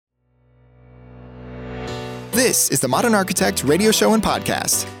This is the Modern Architect radio show and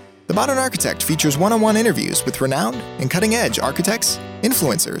podcast. The Modern Architect features one-on-one interviews with renowned and cutting-edge architects,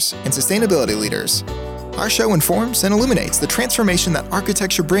 influencers, and sustainability leaders. Our show informs and illuminates the transformation that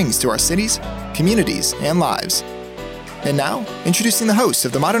architecture brings to our cities, communities, and lives. And now, introducing the host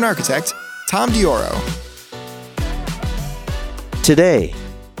of The Modern Architect, Tom Dioro. Today,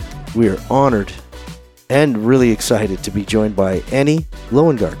 we are honored and really excited to be joined by Annie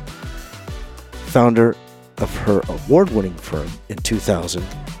Lowengart, founder of her award-winning firm in 2000,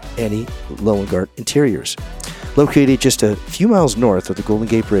 Annie Lowengart Interiors. Located just a few miles north of the Golden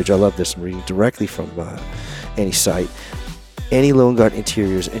Gate Bridge, I love this, I'm reading directly from Annie's site. Annie Lowengart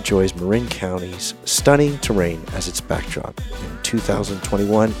Interiors enjoys Marin County's stunning terrain as its backdrop. In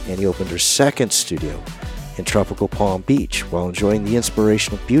 2021, Annie opened her second studio in tropical Palm Beach while enjoying the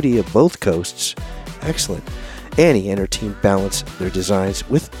inspirational beauty of both coasts. Excellent. Annie and her team balance their designs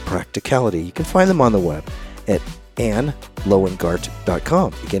with practicality. You can find them on the web at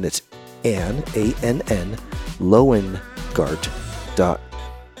annlowengart.com. Again, it's Ann, A-N-N, Lowengart.com.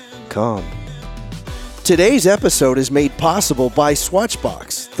 Today's episode is made possible by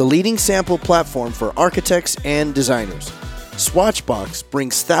Swatchbox, the leading sample platform for architects and designers. Swatchbox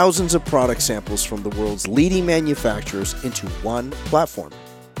brings thousands of product samples from the world's leading manufacturers into one platform.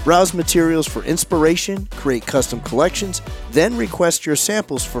 Browse materials for inspiration, create custom collections, then request your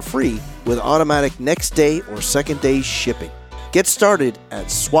samples for free with automatic next day or second day shipping. Get started at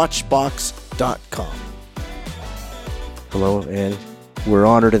swatchbox.com. Hello, and we're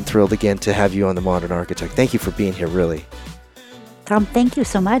honored and thrilled again to have you on The Modern Architect. Thank you for being here, really. Tom, thank you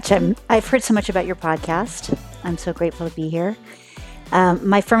so much. I've heard so much about your podcast. I'm so grateful to be here.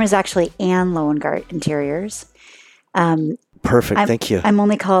 My firm is actually Ann Lowengart Interiors. Perfect. Thank you. I'm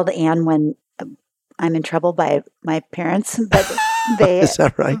only called Ann when I'm in trouble by my parents, but they. Is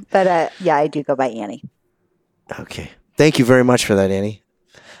that right? But yeah, I do go by Annie. Okay. Thank you very much for that, Annie.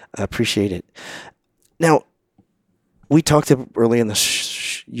 I appreciate it. Now, we talked early in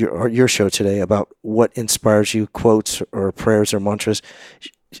your show today about what inspires you, quotes or prayers or mantras.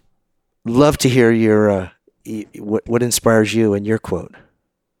 Love to hear your what inspires you and your quote.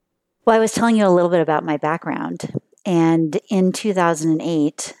 Well, I was telling you a little bit about my background. And in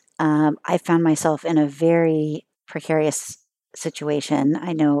 2008, I found myself in a very precarious situation.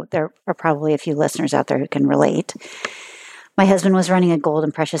 I know there are probably a few listeners out there who can relate. My husband was running a gold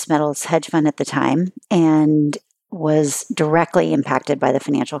and precious metals hedge fund at the time and was directly impacted by the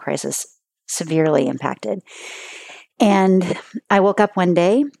financial crisis, severely impacted. And I woke up one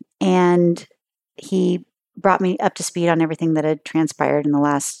day and he brought me up to speed on everything that had transpired in the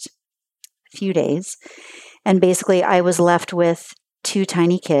last few days. And basically, I was left with two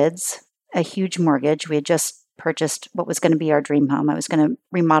tiny kids, a huge mortgage. We had just purchased what was going to be our dream home. I was going to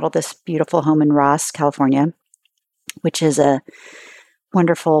remodel this beautiful home in Ross, California, which is a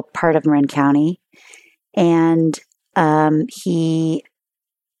wonderful part of Marin County. And he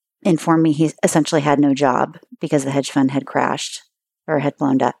informed me he essentially had no job because the hedge fund had crashed or had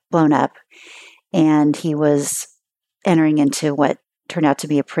blown up. And he was entering into what turned out to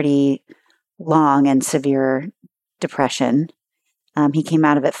be a pretty long and severe depression. He came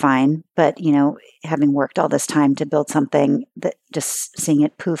out of it fine, but, having worked all this time to build something, that just seeing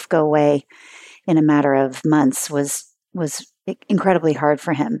it poof go away in a matter of months was incredibly hard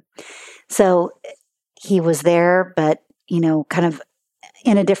for him. So he was there, but, kind of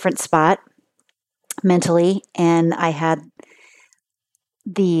in a different spot mentally, and I had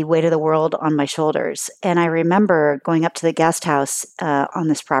the weight of the world on my shoulders. And I remember going up to the guest house on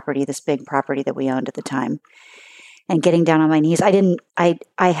this property, this big property that we owned at the time, and getting down on my knees. I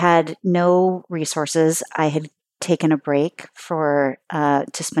had no resources. I had taken a break to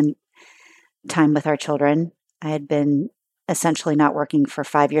spend time with our children. I had been essentially not working for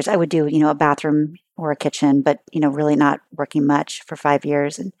 5 years. I would do, a bathroom or a kitchen, but, really not working much for 5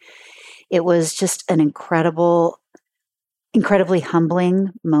 years. And it was just an incredibly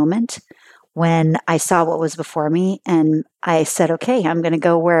humbling moment when I saw what was before me, and I said, okay, I'm going to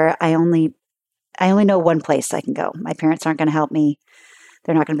go where I only know one place I can go. My parents aren't going to help me.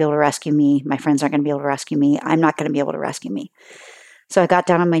 They're not going to be able to rescue me. My friends aren't going to be able to rescue me. I'm not going to be able to rescue me. So I got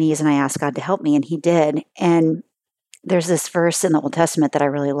down on my knees and I asked God to help me, and he did. And there's this verse in the Old Testament that I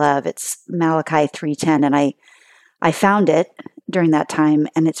really love. It's Malachi 3:10, and I found it during that time,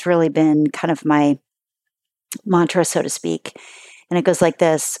 and it's really been kind of my mantra, so to speak. And it goes like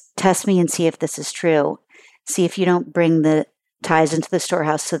this: test me and see if this is true. See if you don't bring the tithes into the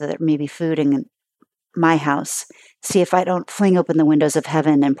storehouse so that there may be food in my house. See if I don't fling open the windows of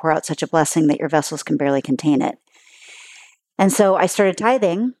heaven and pour out such a blessing that your vessels can barely contain it. And so I started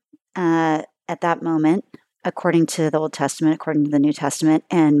tithing at that moment. according to the Old Testament, according to the New Testament,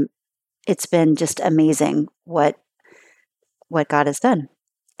 and it's been just amazing what God has done.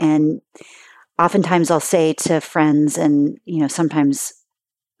 And oftentimes I'll say to friends, and sometimes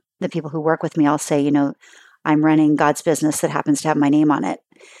the people who work with me, I'll say, I'm running God's business that happens to have my name on it,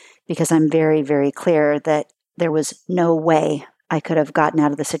 because I'm very, very clear that there was no way I could have gotten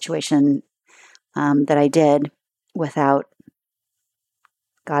out of the situation that I did without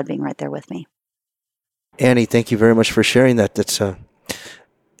God being right there with me. Annie, thank you very much for sharing that. That's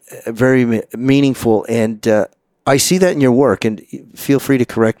very meaningful, and I see that in your work. And feel free to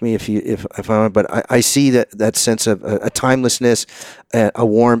correct me if I'm, but I see that sense of a timelessness, a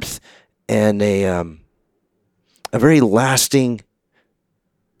warmth, and a very lasting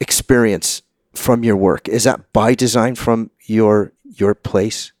experience from your work. Is that by design from your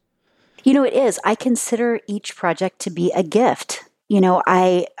place? It is. I consider each project to be a gift.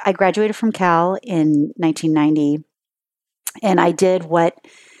 I graduated from Cal in 1990, and I did what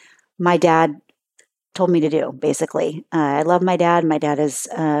my dad told me to do, basically. I love my dad. My dad is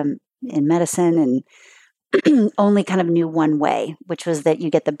in medicine and only kind of knew one way, which was that you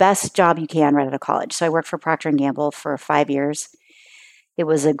get the best job you can right out of college. So I worked for Procter & Gamble for 5 years. It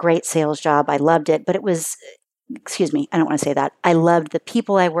was a great sales job. I loved it, but it was, excuse me, I don't want to say that. I loved the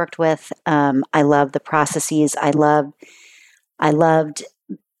people I worked with. I loved the processes. I loved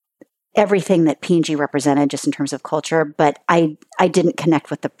everything that P&G represented just in terms of culture, but I didn't connect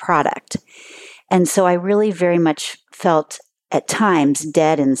with the product. And so I really very much felt at times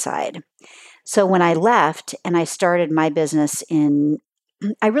dead inside. So when I left and I started my business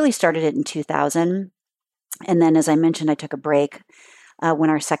I really started it in 2000. And then, as I mentioned, I took a break when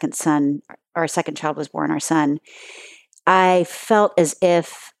our second child was born, our son. I felt as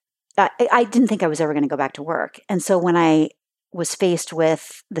if I didn't think I was ever going to go back to work. And so when I was faced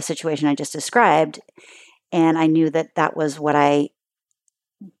with the situation I just described, and I knew that was what I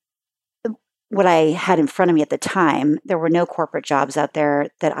had in front of me at the time, there were no corporate jobs out there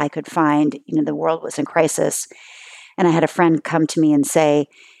that I could find. The world was in crisis. And I had a friend come to me and say,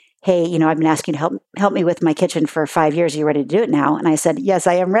 hey, I've been asking you to help me with my kitchen for 5 years. Are you ready to do it now? And I said, yes,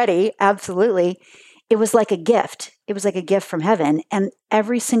 I am ready. Absolutely. It was like a gift. It was like a gift from heaven. And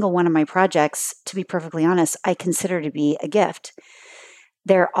every single one of my projects, to be perfectly honest, I consider to be a gift.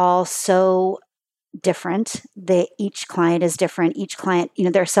 They're all so different. Each client is different. Each client,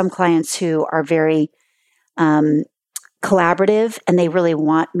 there are some clients who are very collaborative, and they really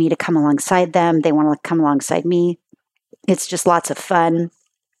want me to come alongside them. They want to come alongside me. It's just lots of fun.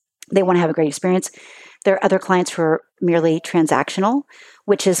 They want to have a great experience. There are other clients who are merely transactional,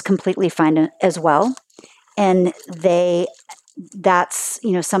 which is completely fine as well. And that's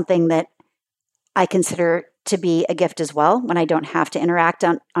something that I consider to be a gift as well, when I don't have to interact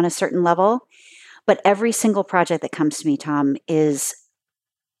on a certain level. But every single project that comes to me, Tom, is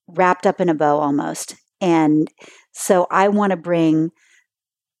wrapped up in a bow almost. And so I want to bring,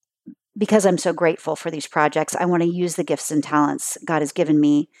 because I'm so grateful for these projects, I want to use the gifts and talents God has given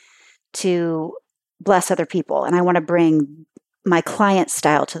me to bless other people. And I want to bring my client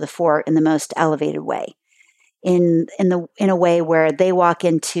style to the fore in the most elevated way, in a way where they walk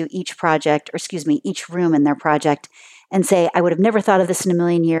into each room in their project and say, I would have never thought of this in a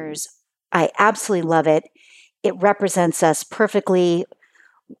million years. I absolutely love it. It represents us perfectly.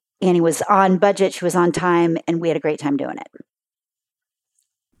 Annie was on budget, she was on time, and we had a great time doing it.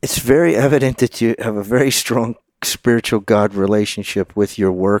 It's very evident that you have a very strong spiritual God relationship with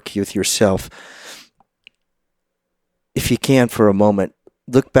your work, with yourself. If you can, for a moment,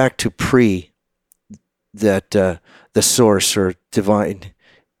 look back to the source or divine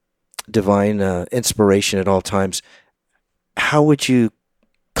inspiration at all times. How would you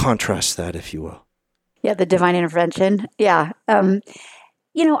contrast that, if you will? Yeah, the divine intervention. Yeah.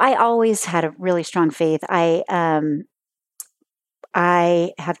 I always had a really strong faith. I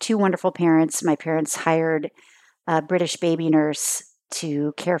have two wonderful parents. My parents hired a British baby nurse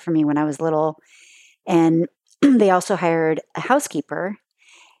to care for me when I was little. And they also hired a housekeeper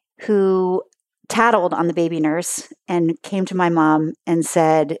who tattled on the baby nurse and came to my mom and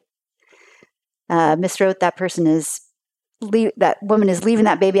said, Miss Roth, that woman is leaving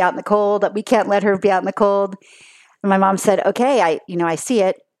that baby out in the cold. We can't let her be out in the cold. And my mom said, okay, I see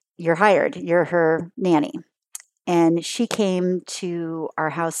it. You're hired. You're her nanny. And she came to our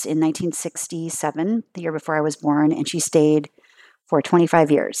house in 1967, the year before I was born, and she stayed for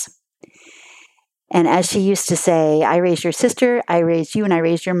 25 years. And as she used to say, I raised your sister, I raised you, and I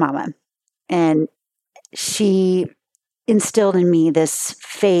raised your mama. And she instilled in me this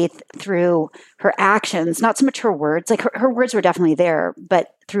faith through her actions, not so much her words. Like her words were definitely there,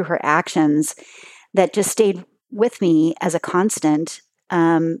 but through her actions, that just stayed with me as a constant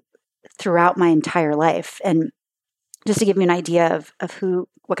throughout my entire life. And just to give you an idea of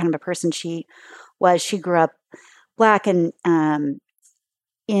what kind of a person she was, she grew up Black, and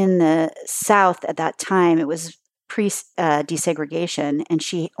in the South at that time, it was pre-desegregation, and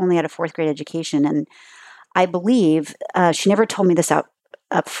she only had a fourth grade education. And I believe, she never told me this up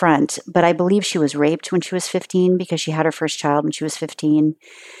front, but I believe she was raped when she was 15 because she had her first child when she was 15.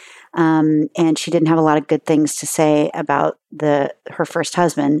 And she didn't have a lot of good things to say about her first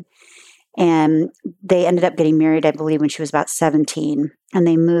husband. And they ended up getting married, I believe, when she was about 17. And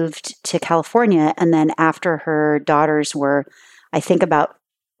they moved to California. And then after her daughters were, I think, about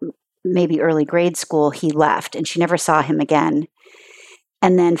maybe early grade school, he left and she never saw him again.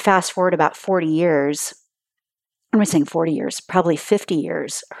 And then fast forward about 40 years, I'm not saying 40 years, probably 50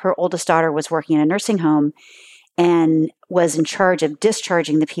 years, her oldest daughter was working in a nursing home and was in charge of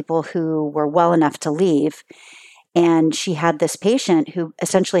discharging the people who were well enough to leave. And she had this patient who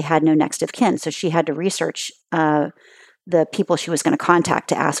essentially had no next of kin. So she had to research the people she was going to contact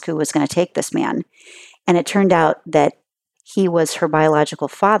to ask who was going to take this man. And it turned out that he was her biological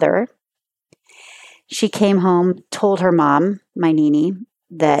father. She came home, told her mom, my Nini,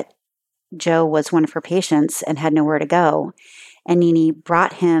 that Joe was one of her patients and had nowhere to go. And Nini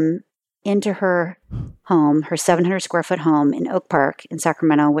brought him into her home, her 700 square foot home in Oak Park in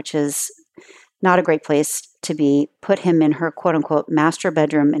Sacramento, which is not a great place to be, put him in her quote unquote master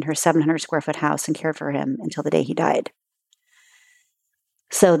bedroom in her 700 square foot house and cared for him until the day he died.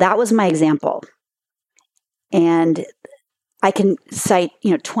 So that was my example. And I can cite,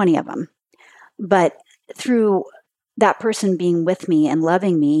 20 of them. But through that person being with me and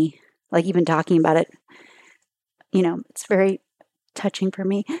loving me, like even talking about it, it's very touching for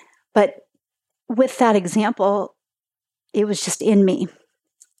me. But with that example, it was just in me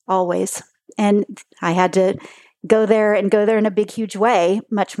always. And I had to go there in a big, huge way,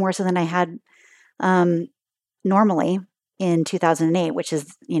 much more so than I had normally in 2008, which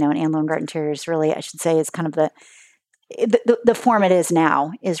is, in Anne Lowengart Interiors, really, I should say, is kind of the form it is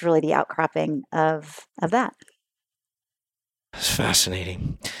now, is really the outcropping of that. It's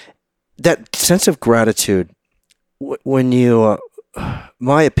fascinating. That sense of gratitude, when you,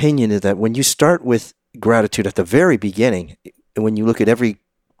 my opinion is that when you start with gratitude at the very beginning, when you look at every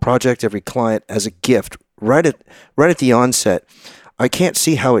project, every client as a gift, right at the onset, I can't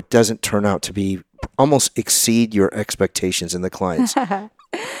see how it doesn't turn out to be almost exceed your expectations in the clients.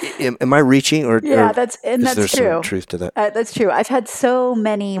 Am I reaching, or that's there true. Some truth to that? That's true. I've had so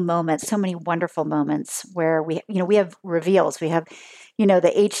many moments, so many wonderful moments where we have reveals. We have,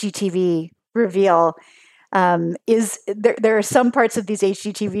 the HGTV reveal. There are some parts of these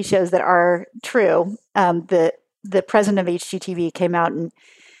HGTV shows that are true. The president of HGTV came out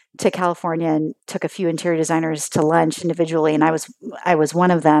to California and took a few interior designers to lunch individually, and I was one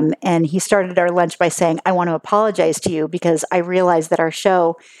of them. And he started our lunch by saying, "I want to apologize to you because I realize that our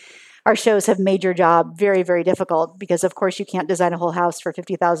shows have made your job very, very difficult because, of course, you can't design a whole house for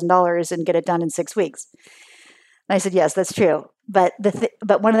 $50,000 and get it done in 6 weeks." And I said, "Yes, that's true." But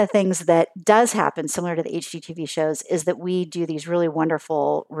but one of the things that does happen, similar to the HGTV shows, is that we do these really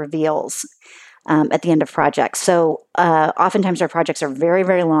wonderful reveals at the end of projects. So oftentimes our projects are very,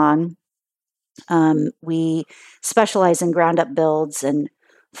 very long. We specialize in ground up builds and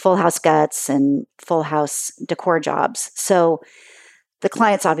full house guts and full house decor jobs. So the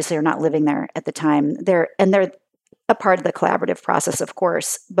clients obviously are not living there at the time. They're a part of the collaborative process, of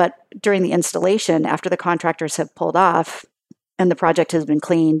course. But during the installation, after the contractors have pulled off and the project has been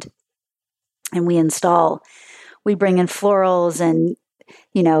cleaned and we install, we bring in florals and,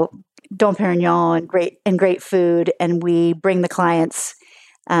 Dom Perignon and great food, and we bring the clients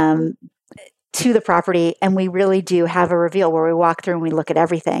to the property, and we really do have a reveal where we walk through and we look at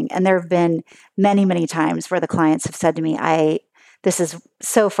everything. And there have been many, many times where the clients have said to me, this has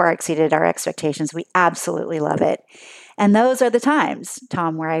so far exceeded our expectations. We absolutely love it. And those are the times,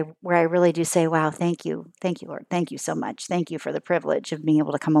 Tom, where I really do say, "Wow, thank you, Lord, thank you so much, thank you for the privilege of being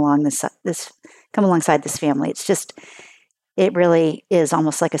able to come alongside this family." It's just, it really is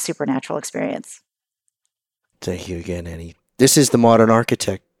almost like a supernatural experience. Thank you again, Annie. This is The Modern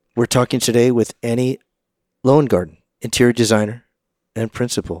Architect. We're talking today with Annie Lowengart, interior designer and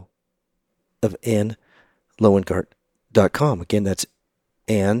principal of AnneLowengart.com. Again, that's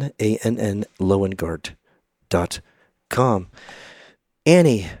Anne, ANN, Lowengart.com.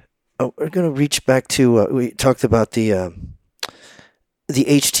 Annie, we're going to reach back to, we talked about the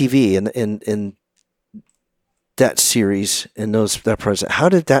HTV and that series and that project. How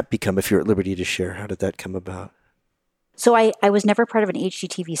did that become, if you're at liberty to share, how did that come about? So I was never part of an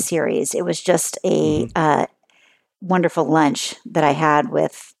HGTV series. It was just a wonderful lunch that I had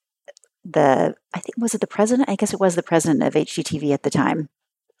with I think, was it the president? I guess it was the president of HGTV at the time.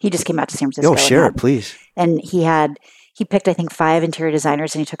 He just came out to San Francisco. Oh, share it, please. And he picked, I think, 5 interior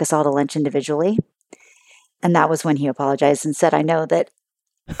designers, and he took us all to lunch individually. And that was when he apologized and said, I know that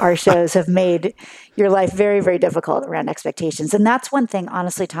our shows have made your life very, very difficult around expectations. And that's one thing,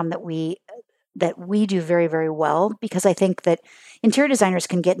 honestly, Tom, that we do very, very well, because I think that interior designers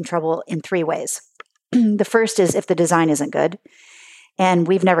can get in trouble in 3 ways. The first is if the design isn't good. And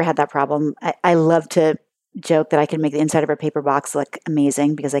we've never had that problem. I love to joke that I can make the inside of a paper box look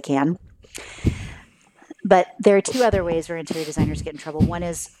amazing, because I can. But there are 2 other ways where interior designers get in trouble. One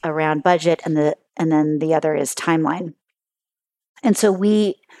is around budget, and then the other is timeline. And so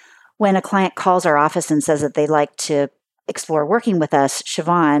when a client calls our office and says that they'd like to explore working with us,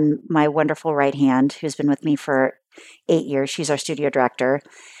 Siobhan, my wonderful right hand, who's been with me for 8 years, she's our studio director,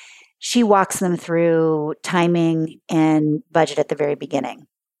 she walks them through timing and budget at the very beginning.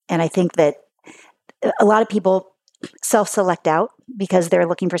 And I think that a lot of people self-select out because they're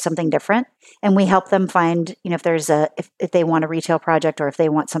looking for something different. And we help them find, if they want a retail project, or if they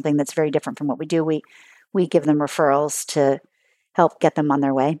want something that's very different from what we do, we give them referrals to help get them on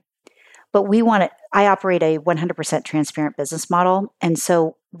their way. But I operate a 100% transparent business model. And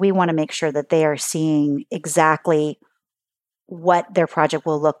so we want to make sure that they are seeing exactly what their project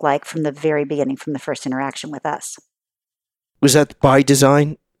will look like from the very beginning, from the first interaction with us. Was that by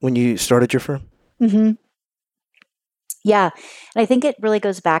design when you started your firm? Mm-hmm. Yeah. And I think it really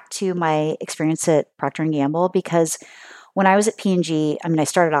goes back to my experience at Procter & Gamble, because when I was at P&G, I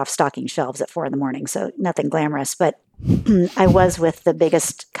started off stocking shelves at 4 a.m, so nothing glamorous, but I was with the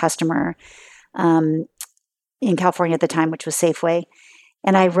biggest customer in California at the time, which was Safeway.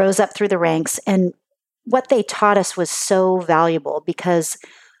 And I rose up through the ranks, and what they taught us was so valuable, because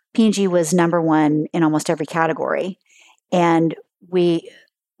P&G was number 1 in almost every category. And we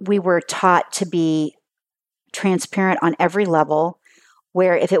were taught to be transparent on every level,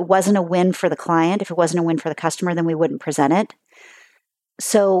 where if it wasn't a win for the client, if it wasn't a win for the customer, then we wouldn't present it.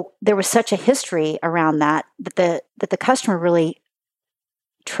 So there was such a history around that the customer really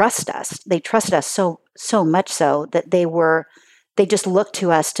trust us. They trusted us so much so that they just looked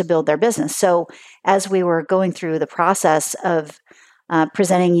to us to build their business. So as we were going through the process of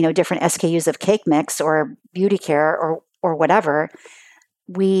presenting, different SKUs of cake mix or beauty care or whatever,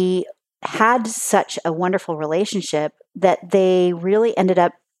 we had such a wonderful relationship that they really ended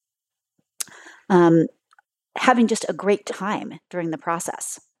up having just a great time during the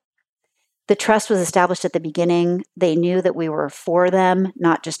process. The trust was established at the beginning. They knew that we were for them,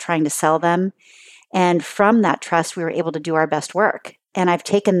 not just trying to sell them. And from that trust, we were able to do our best work. And I've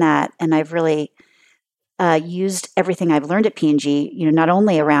taken that, and I've really used everything I've learned at P&G, not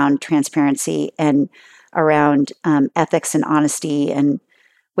only around transparency and around ethics and honesty, and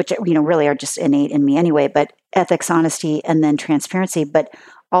which really are just innate in me anyway, but ethics, honesty, and then transparency, but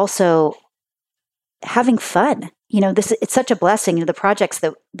also having fun. It's such a blessing. The projects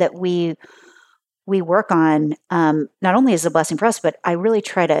that we work on, not only is a blessing for us, but I really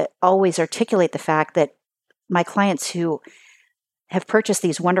try to always articulate the fact that my clients who have purchased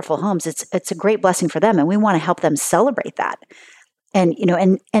these wonderful homes, it's a great blessing for them, and we want to help them celebrate that, and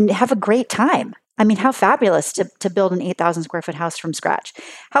have a great time. How fabulous to build an 8,000 square foot house from scratch.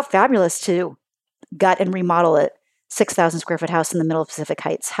 How fabulous to gut and remodel a 6,000 square foot house in the middle of Pacific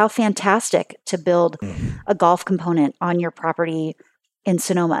Heights. How fantastic to build a golf component on your property in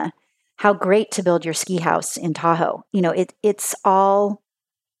Sonoma. How great to build your ski house in Tahoe.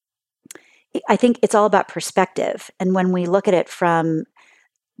 I think it's all about perspective. And when we look at it from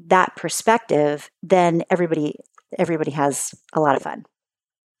that perspective, then everybody has a lot of fun.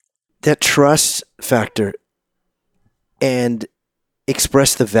 That trust factor and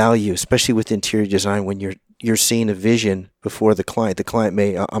express the value, especially with interior design, when you're seeing a vision before the client. The client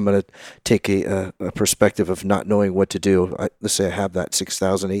may, I'm going to take a perspective of not knowing what to do. Let's say I have that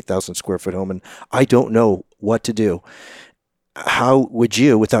 6,000, 8,000 square foot home, and I don't know what to do. How would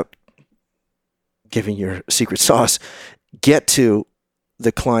you, without giving your secret sauce, get to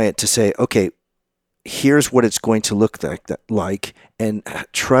the client to say, okay, here's what it's going to look like, and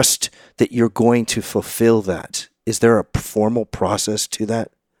trust that you're going to fulfill that? Is there a formal process to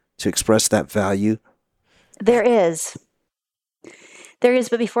that, to express that value? There is.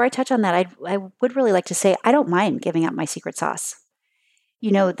 But before I touch on that, I would really like to say I don't mind giving out my secret sauce.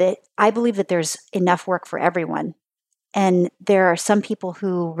 That I believe that there's enough work for everyone. And there are some people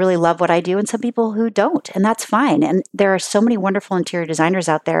who really love what I do and some people who don't, and that's fine. And there are so many wonderful interior designers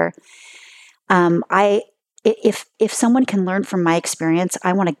out there. if someone can learn from my experience,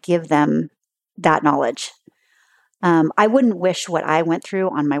 I want to give them that knowledge. I wouldn't wish what I went through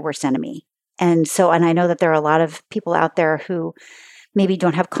on my worst enemy. And I know that there are a lot of people out there who maybe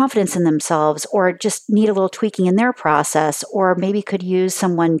don't have confidence in themselves or just need a little tweaking in their process, or maybe could use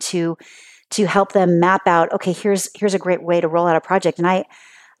someone to help them map out, okay, here's a great way to roll out a project. And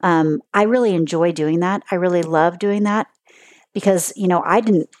I really enjoy doing that. I really love doing that because,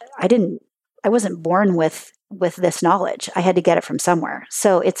 I wasn't born with this knowledge. I had to get it from somewhere.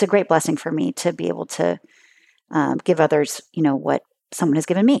 So it's a great blessing for me to be able to give others, what someone has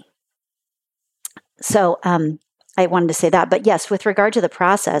given me. So I wanted to say that. But yes, with regard to the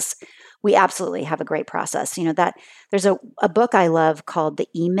process, we absolutely have a great process. That there's a book I love called The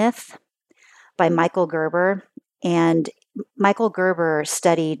E-Myth by Michael Gerber. And Michael Gerber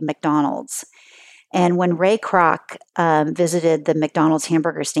studied McDonald's. And when Ray Kroc visited the McDonald's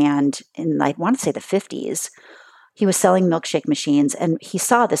hamburger stand in, I want to say, the 50s, he was selling milkshake machines, and he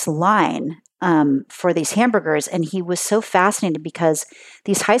saw this line for these hamburgers, and he was so fascinated because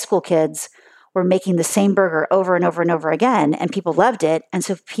these high school kids were making the same burger over and over and over again, and people loved it, and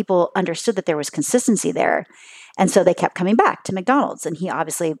so people understood that there was consistency there, and so they kept coming back to McDonald's, and he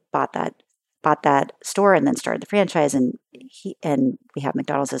obviously bought that store and then started the franchise, and we have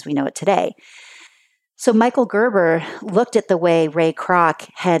McDonald's as we know it today. So Michael Gerber looked at the way Ray Kroc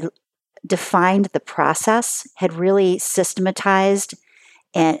had defined the process, had really systematized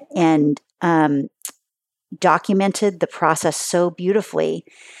and documented the process so beautifully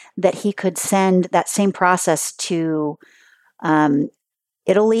that he could send that same process to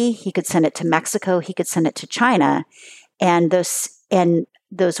Italy. He could send it to Mexico. He could send it to China, and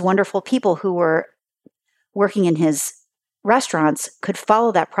those wonderful people who were working in his restaurants could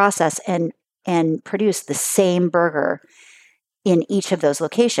follow that process and produce the same burger in each of those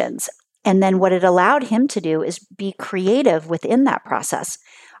locations. And then what it allowed him to do is be creative within that process.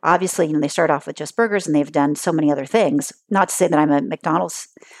 Obviously, they start off with just burgers, and they've done so mose other things. Not to say that I'm a McDonald's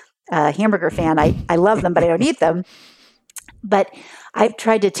hamburger fan. I love them, but I don't eat them. But I've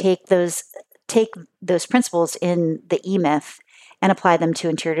tried to take those principles in the E-Myth and apply them to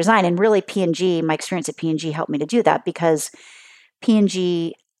interior design. And really, P&G, my experience at P&G helped me to do that, because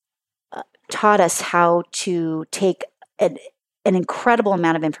P&G taught us how to take an incredible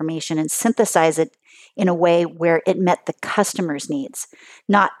amount of information and synthesize it in a way where it met the customer's needs,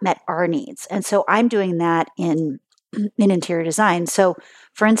 not met our needs. And so I'm doing that in interior design. So,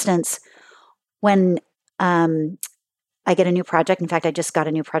 for instance, when I get a new project, in fact, I just got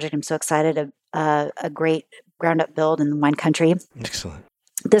a new project. I'm so excited, a great ground up build in the wine country. Excellent.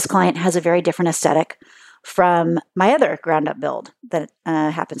 This client has a very different aesthetic from my other ground up build that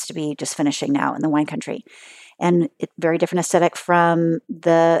happens to be just finishing now in the wine country. And it's very different aesthetic from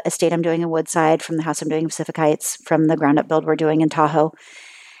the estate I'm doing in Woodside, from the house I'm doing in Pacific Heights, from the ground up build we're doing in Tahoe.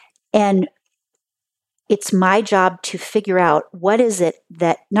 And it's my job to figure out what is it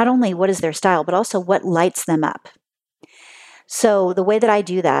that, not only what is their style, but also what lights them up. So the way that I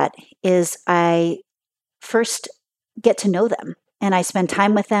do that is I first get to know them, and I spend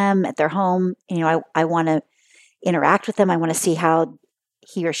time with them at their home. I want to interact with them. I want to see how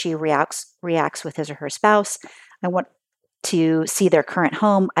he or she reacts with his or her spouse. I want to see their current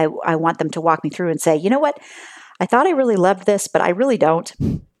home. I want them to walk me through and say, you know what? I thought I really loved this, but I really don't.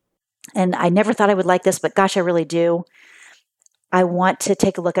 And I never thought I would like this, but gosh, I really do. I want to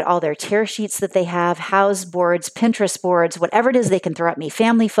take a look at all their tear sheets that they have, house boards, Pinterest boards, whatever it is they can throw at me,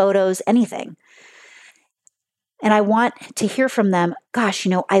 family photos, anything. And I want to hear from them, gosh,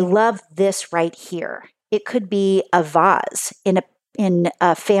 I love this right here. It could be a vase in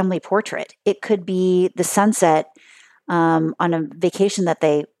a family portrait. It could be the sunset on a vacation that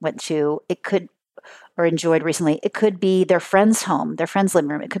they went to. It could, or enjoyed recently. It could be their friend's home, their friend's living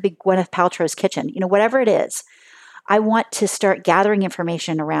room. It could be Gwyneth Paltrow's kitchen. Whatever it is. I want to start gathering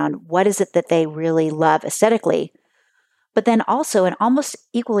information around what is it that they really love aesthetically. But then also, and almost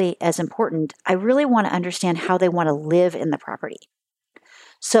equally as important, I really want to understand how they want to live in the property.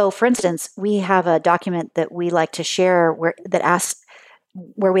 So, for instance, we have a document that we like to share where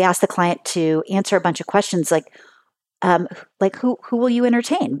we ask the client to answer a bunch of questions like who will you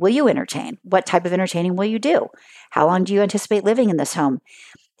entertain? Will you entertain? What type of entertaining will you do? How long do you anticipate living in this home?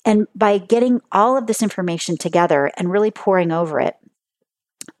 And by getting all of this information together and really poring over it,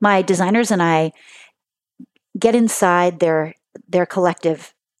 my designers and I get inside their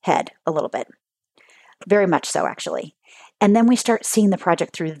collective head a little bit, very much so, actually. And then we start seeing the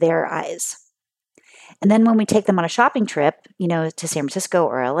project through their eyes. And then when we take them on a shopping trip, to San Francisco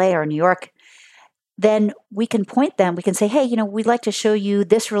or LA or New York, then we can point them, we can say, hey, we'd like to show you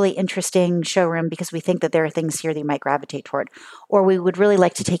this really interesting showroom because we think that there are things here that you might gravitate toward. Or we would really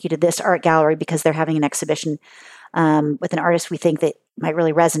like to take you to this art gallery because they're having an exhibition with an artist we think that might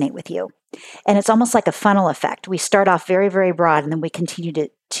really resonate with you. And it's almost like a funnel effect. We start off very, very broad, and then we continue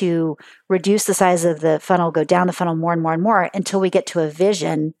to reduce the size of the funnel, go down the funnel more and more and more until we get to a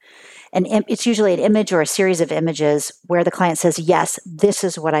vision. And it's usually an image or a series of images where the client says, yes, this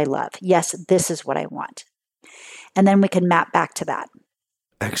is what I love. Yes, this is what I want. And then we can map back to that.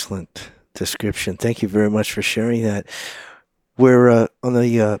 Excellent description. Thank you very much for sharing that. We're on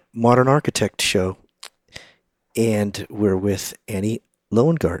the Modern Architect show, and we're with Annie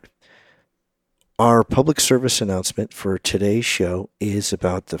Lowengart. Our public service announcement for today's show is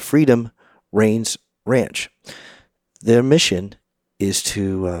about the Freedom Reigns Ranch. Their mission is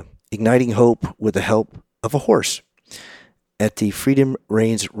to igniting hope with the help of a horse. At the Freedom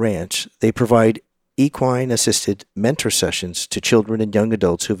Reigns Ranch, they provide equine-assisted mentor sessions to children and young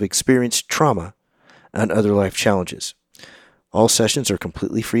adults who have experienced trauma and other life challenges. All sessions are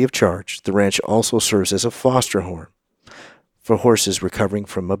completely free of charge. The ranch also serves as a foster home for horses recovering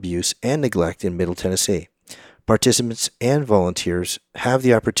from abuse and neglect in Middle Tennessee. Participants and volunteers have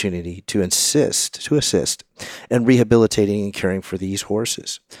the opportunity to assist in rehabilitating and caring for these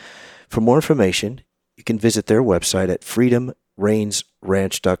horses. For more information, you can visit their website at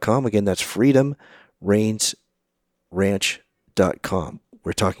freedomreignsranch.com. Again, that's freedomreignsranch.com.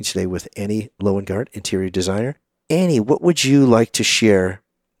 We're talking today with Annie Lowengart, interior designer. Annie, what would you like to share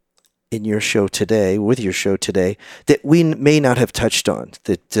with your show today, that we may not have touched on,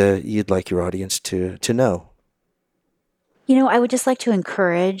 that you'd like your audience to know? I would just like to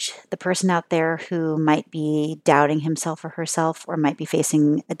encourage the person out there who might be doubting himself or herself or might be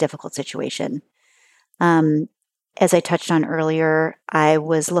facing a difficult situation. As I touched on earlier, I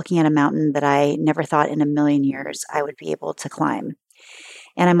was looking at a mountain that I never thought in a million years I would be able to climb.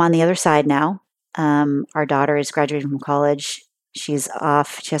 And I'm on the other side now. Our daughter is graduating from college. She's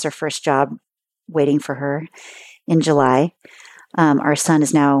off. She has her first job waiting for her in July. Our son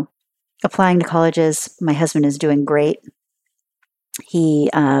is now applying to colleges. My husband is doing great. He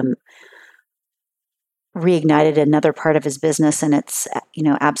reignited another part of his business, and it's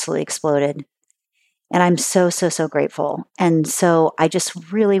absolutely exploded. And I'm so, so, so grateful. And so I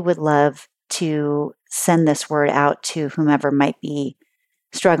just really would love to send this word out to whomever might be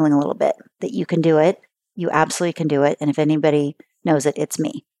struggling a little bit, that you can do it. You absolutely can do it. And if anybody knows it, it's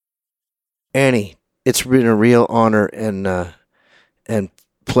me. Annie, it's been a real honor and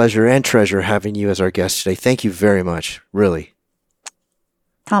pleasure and treasure having you as our guest today. Thank you very much, really.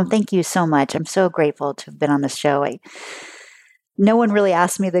 Tom, thank you so much. I'm so grateful to have been on this show. No one really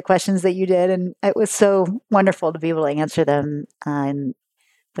asked me the questions that you did, and it was so wonderful to be able to answer them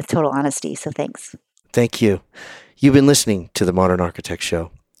with total honesty. So thanks. Thank you. You've been listening to the Modern Architect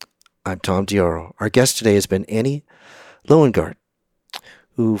Show. I'm Tom Dioro. Our guest today has been Annie Lowengart,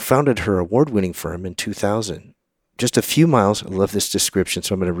 who founded her award-winning firm in 2000. Just a few miles, I love this description,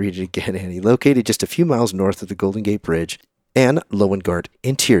 so I'm going to read it again, Annie. Located just a few miles north of the Golden Gate Bridge, Anne Lowengart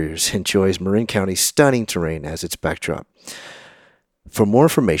Interiors enjoys Marin County's stunning terrain as its backdrop. For more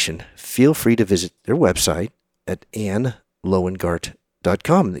information, feel free to visit their website at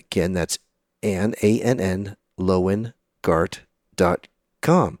annelowengart.com. Again, that's Ann, A-N-N,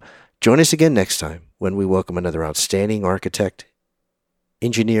 Lowengart.com. Join us again next time when we welcome another outstanding architect,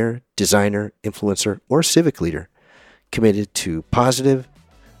 engineer, designer, influencer, or civic leader committed to positive,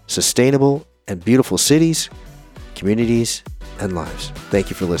 sustainable, and beautiful cities, communities, and lives. Thank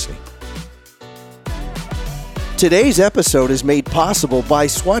you for listening. Today's episode is made possible by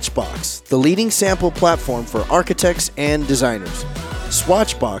Swatchbox, the leading sample platform for architects and designers.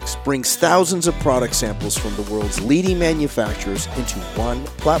 Swatchbox brings thousands of product samples from the world's leading manufacturers into one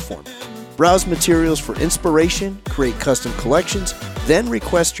platform. Browse materials for inspiration, create custom collections, then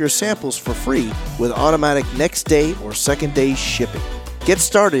request your samples for free with automatic next day or second day shipping. Get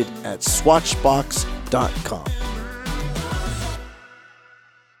started at swatchbox.com.